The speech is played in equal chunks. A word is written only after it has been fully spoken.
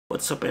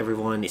What's up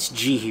everyone, it's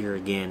G here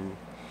again,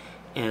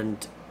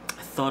 and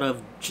I thought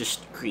of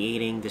just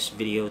creating this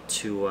video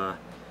to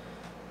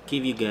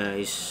give you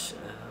guys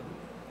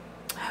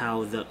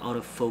how the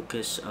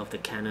autofocus of the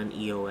Canon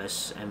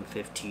EOS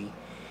M50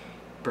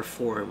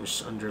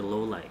 performs under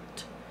low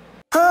light.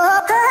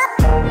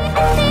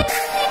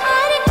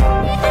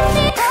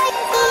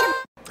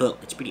 Well,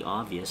 it's pretty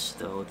obvious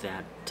though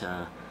that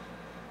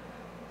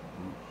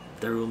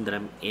the room that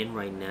I'm in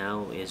right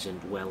now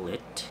isn't well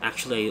lit.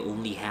 Actually, I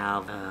only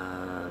have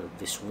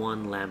this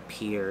one lamp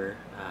here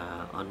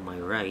on my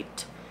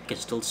right. I can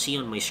still see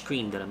on my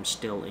screen that I'm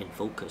still in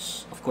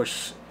focus. Of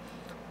course,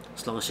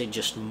 as long as I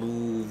just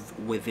move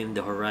within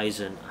the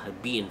horizon,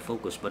 I'd be in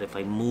focus. But if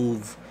I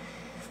move,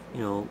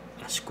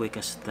 as quick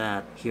as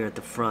that here at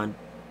the front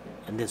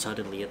and then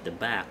suddenly at the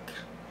back,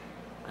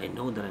 I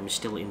know that I'm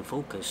still in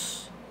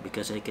focus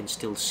because I can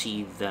still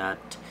see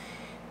that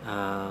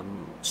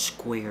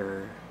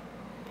square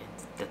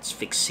that's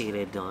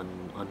fixated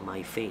on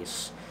my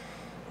face,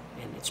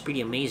 and it's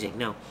pretty amazing.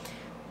 Now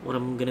what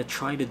I'm gonna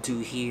try to do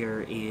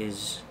here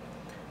is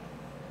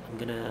I'm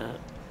gonna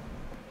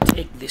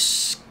take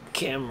this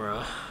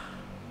camera,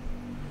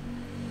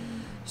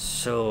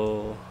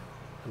 so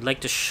I'd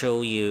like to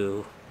show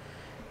you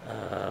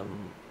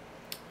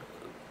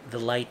the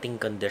lighting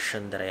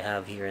condition that I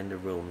have here in the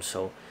room.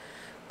 So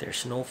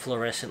there's no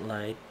fluorescent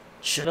light,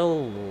 just a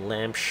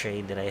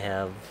lampshade that I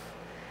have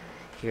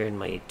here in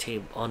my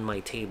on my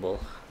table,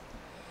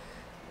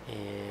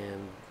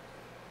 and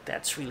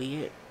that's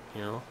really it.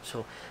 So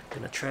I'm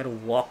gonna try to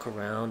walk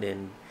around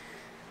and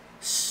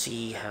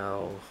see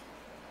how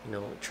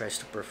it tries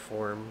to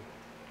perform.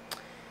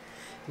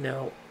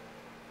 Now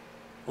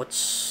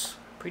what's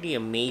pretty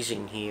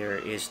amazing here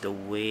is the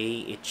way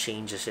it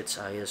changes its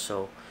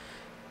ISO,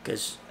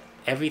 because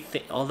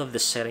all of the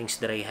settings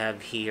that I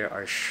have here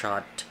are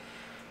shot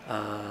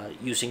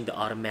using the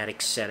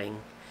automatic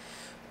setting.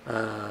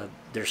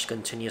 There's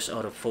continuous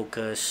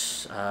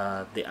autofocus,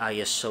 the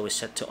ISO is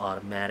set to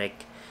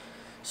automatic.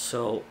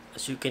 So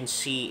as you can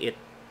see,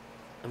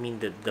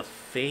 the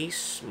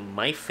face,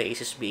 my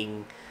face is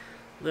being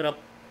lit up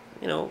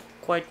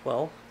quite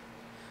well.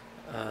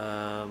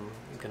 I'm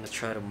gonna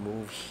try to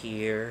move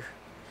here.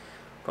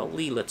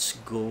 Probably let's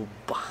go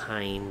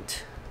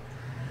behind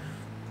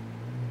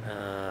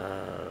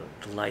the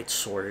light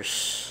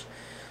source.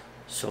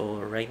 So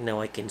right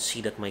now I can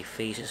see that my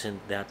face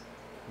isn't that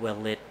well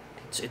lit.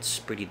 It's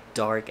pretty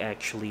dark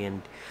actually,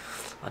 and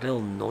a little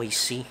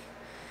noisy,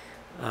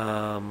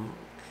 and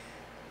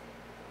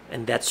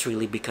that's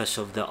really because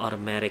of the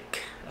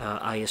automatic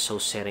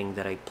ISO setting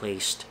that I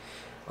placed,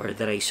 or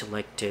that I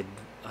selected,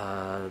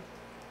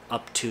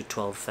 up to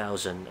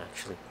 12,000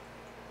 actually.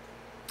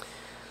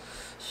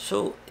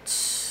 So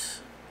it's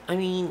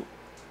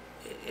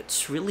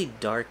really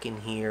dark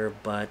in here,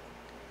 but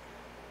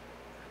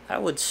I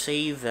would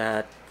say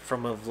that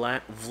from a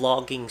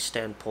vlogging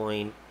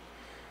standpoint,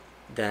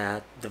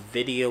 that the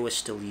video is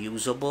still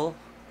usable.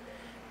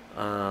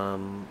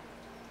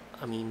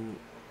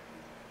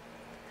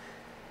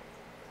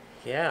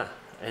 Yeah,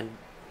 and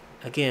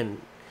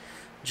again,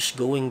 just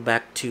going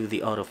back to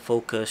the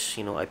autofocus,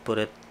 I put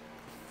it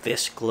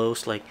this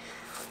close,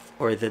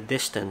 or the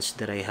distance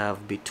that I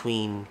have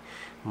between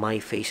my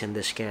face and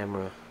this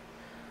camera.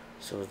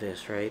 So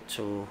this, right?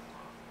 So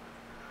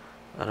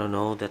I don't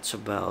know, that's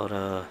about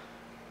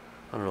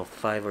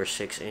 5 or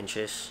 6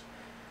 inches.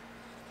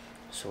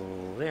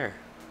 So there,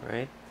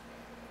 right?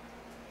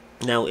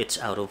 Now it's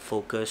out of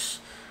focus.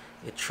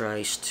 It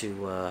tries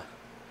to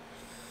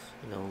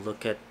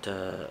look at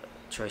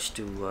tries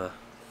to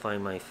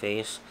find my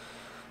face.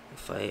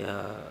 If I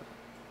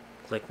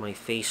click my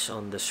face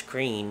on the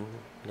screen,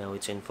 now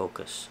it's in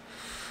focus.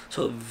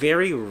 So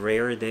very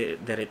rare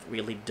that it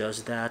really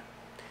does that.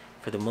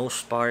 For the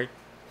most part,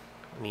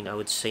 I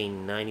would say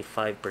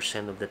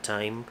 95% of the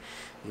time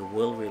you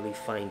will really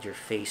find your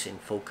face in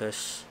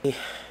focus.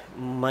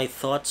 My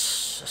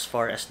thoughts as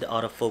far as the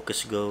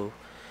autofocus go,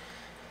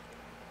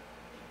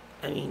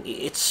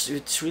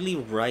 it's really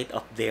right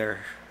up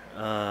there.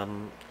 I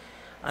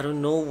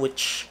don't know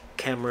which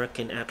camera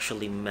can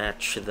actually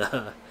match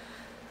the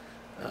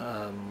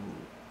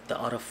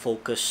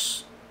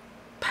autofocus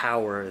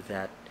power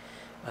that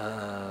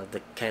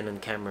the Canon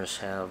cameras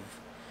have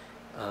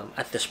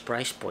at this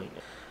price point.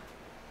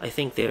 I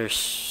think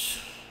there's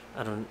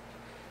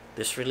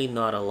really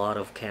not a lot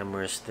of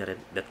cameras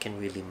that can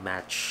really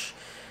match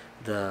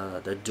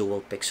the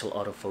dual pixel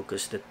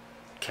autofocus that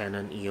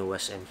Canon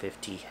EOS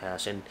M50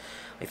 has, and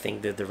I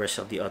think that the rest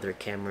of the other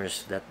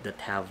cameras that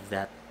have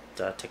that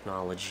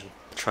technology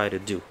try to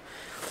do.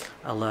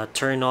 I'll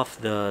turn off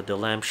the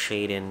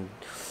lampshade and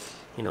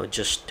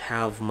just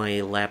have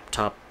my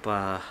laptop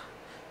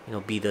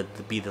be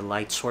the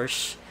light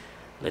source.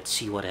 Let's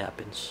see what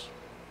happens.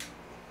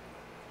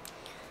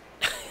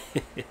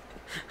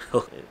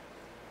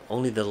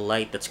 Only the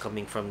light that's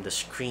coming from the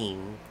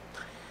screen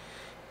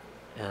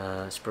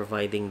is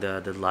providing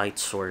the light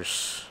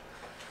source.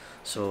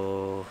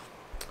 So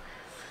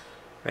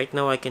right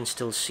now I can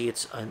still see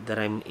that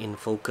I'm in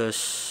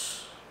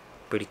focus.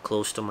 pretty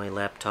close to my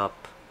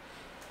laptop.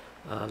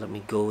 Let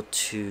me go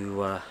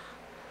to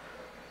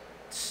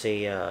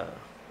say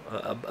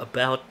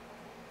about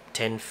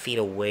 10 feet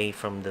away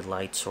from the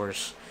light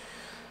source.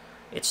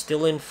 It's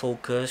still in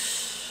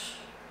focus.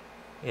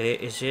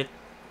 Is it?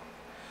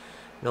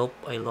 Nope,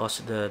 I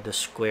lost the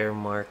square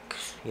mark.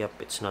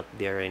 Yep, it's not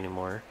there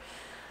anymore.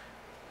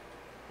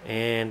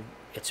 And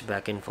it's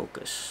back in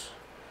focus.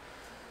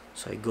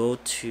 So I go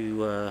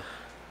to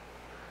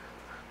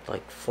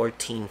like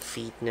 14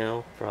 feet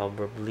now,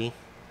 probably.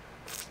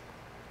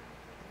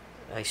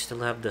 I still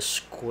have the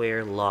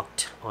square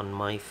locked on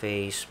my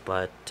face,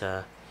 but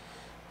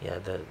yeah,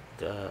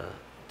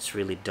 it's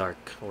really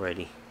dark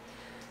already.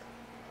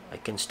 I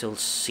can still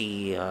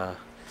see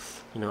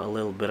you know, a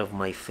little bit of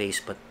my face,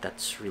 but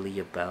that's really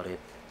about it.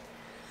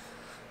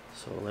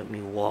 So let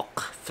me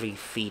walk 3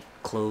 feet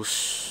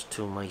close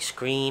to my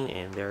screen,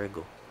 and there I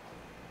go.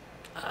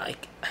 I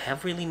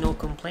have really no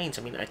complaints.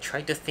 I mean, I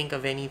tried to think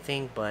of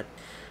anything, but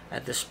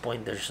at this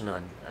point there's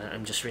none.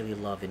 I'm just really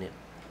loving it.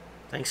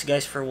 Thanks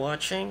guys for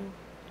watching,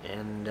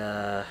 and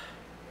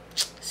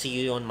see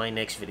you on my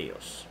next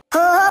videos.